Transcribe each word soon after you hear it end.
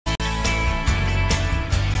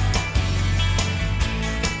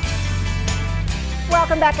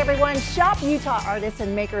Welcome back, everyone. Shop Utah artists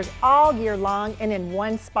and makers all year long and in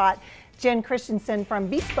one spot. Jen Christensen from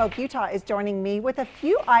Beespoke, Utah is joining me with a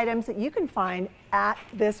few items that you can find at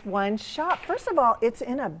this one shop. First of all, it's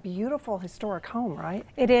in a beautiful historic home, right?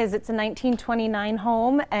 It is. It's a 1929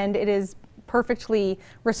 home, and it is perfectly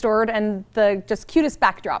restored and the just cutest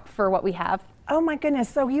backdrop for what we have. Oh my goodness,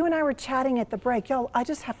 so you and I were chatting at the break. Y'all, I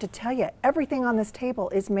just have to tell you, everything on this table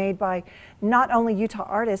is made by not only Utah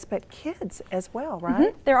artists, but kids as well,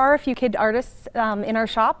 right? There are a few kid artists in our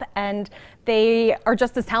shop, and they are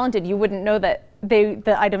just as talented. You wouldn't know that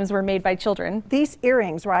the items were made by children. These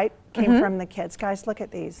earrings, right, came from the kids. Guys, look at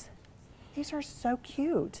these. These are so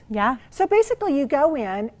cute. Yeah. So basically you go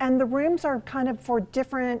in and the rooms are kind of for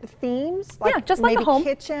different themes? Like yeah, just like maybe a home.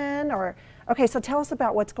 Kitchen or, okay, so tell us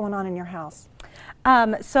about what's going on in your house.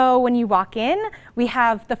 So when you walk in, we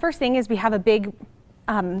have, the first thing is we have a big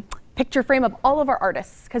picture frame of all of our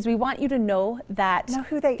artists, because we want you to know that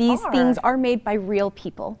these things are made by real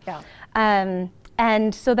people. Yeah.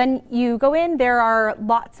 And so then you go in, there are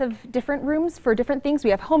lots of different rooms for different things.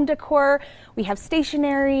 We have home decor, we have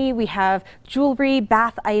stationery, we have jewelry,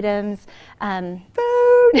 bath items.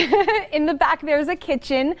 Food! In the back there's a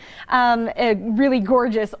kitchen, a really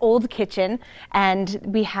gorgeous old kitchen, and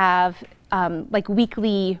we have like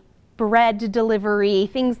weekly bread delivery,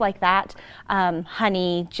 things like that,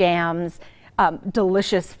 honey, jams,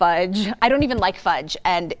 delicious fudge. I don't even like fudge,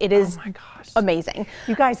 and it is amazing.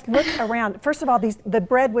 You guys look around. First of all, the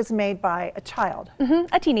bread was made by a child.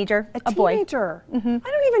 A teenager, a boy. I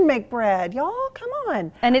don't even make bread, y'all, come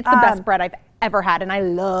on. And it's the best bread I've ever had, and I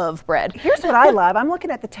love bread. Here's what I love. I'm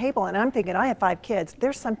looking at the table and I'm thinking, I have 5 kids.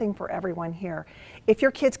 There's something for everyone here. If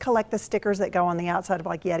your kids collect the stickers that go on the outside of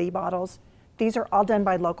like Yeti bottles, these are all done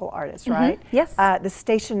by local artists, right? Yes. The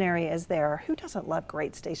stationery is there. Who doesn't love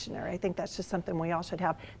great stationery? I think that's just something we all should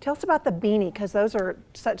have. Tell us about the beanie, because those are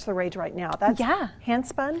such the rage right now. That's hand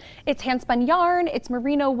spun? It's hand spun yarn, it's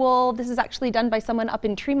merino wool. This is actually done by someone up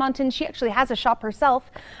in Tremonton. She actually has a shop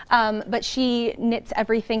herself, but she knits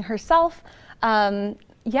everything herself.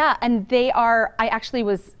 Yeah, and they are, I actually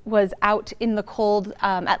was out in the cold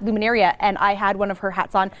at Luminaria, and I had one of her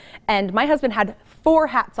hats on, and my husband had 4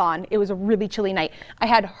 hats on. It was a really chilly night. I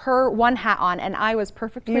had her 1 hat on, and I was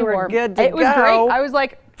perfectly warm. You were good to go. It was great. I was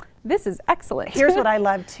like, this is excellent. Here's what I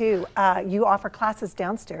love too. You offer classes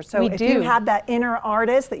downstairs. So if you have that inner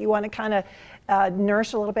artist that you want to kind of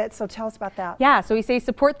nourish a little bit, so tell us about that. Yeah, so we say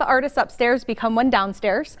support the artists upstairs, become one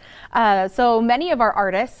downstairs. So many of our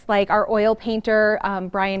artists, like our oil painter,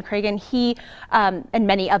 Brian Cragen, he and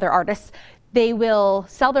many other artists, they will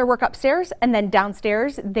sell their work upstairs, and then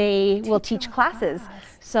downstairs they will teach classes.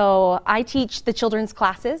 So I teach the children's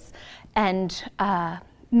classes, and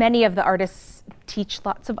many of the artists teach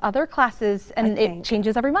lots of other classes, and it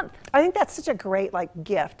changes every month. I think that's such a great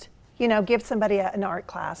gift. You know, give somebody an art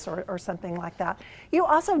class or something like that. You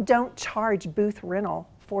also don't charge booth rental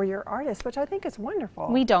for your artists, which I think is wonderful.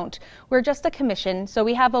 We don't. We're just a commission. So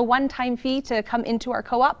we have a one-time fee to come into our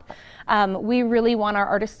co-op. We really want our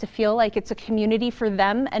artists to feel like it's a community for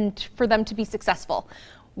them and for them to be successful.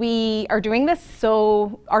 We are doing this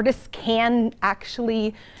so artists can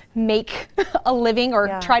actually make a living or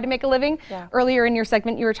try to make a living. Earlier in your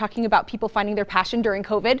segment, you were talking about people finding their passion during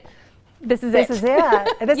COVID. This is it. This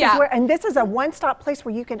is where, and this is a one-stop place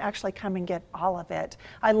where you can actually come and get all of it.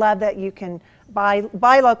 I love that you can buy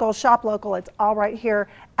local, shop local. It's all right here.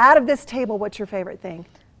 Out of this table, what's your favorite thing?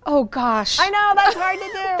 Oh gosh. I know, that's hard to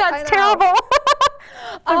do. That's terrible.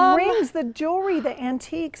 The rings, the jewelry, the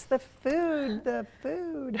antiques, the food.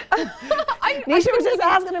 Nisha was just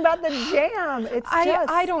asking about the jam. It's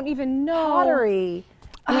I don't even know. Pottery.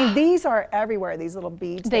 I mean, these are everywhere, these little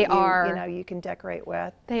beads that you can decorate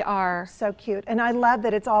with. They are. So cute. And I love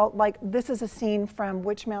that it's all like, this is a scene from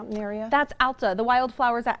which mountain area? That's Alta, the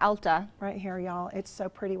wildflowers at Alta. Right here, y'all. It's so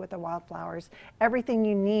pretty with the wildflowers. Everything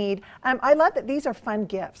you need. I love that these are fun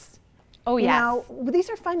gifts. Oh, yes. Now,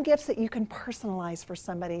 these are fun gifts that you can personalize for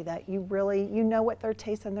somebody that you really, you know what their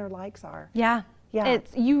tastes and their likes are. Yeah. Yeah.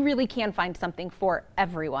 You really can find something for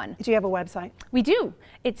everyone. Do you have a website? We do.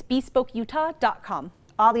 It's BespokeUtah.com.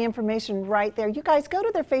 All the information right there. You guys go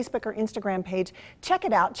to their Facebook or Instagram page, check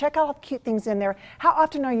it out, check out all the cute things in there. How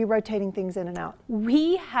often are you rotating things in and out?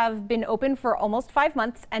 We have been open for almost 5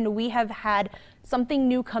 months, and we have had something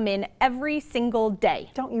new come in every single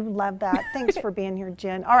day. Don't you love that? Thanks for being here,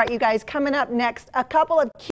 Jen. All right, you guys, coming up next, a couple of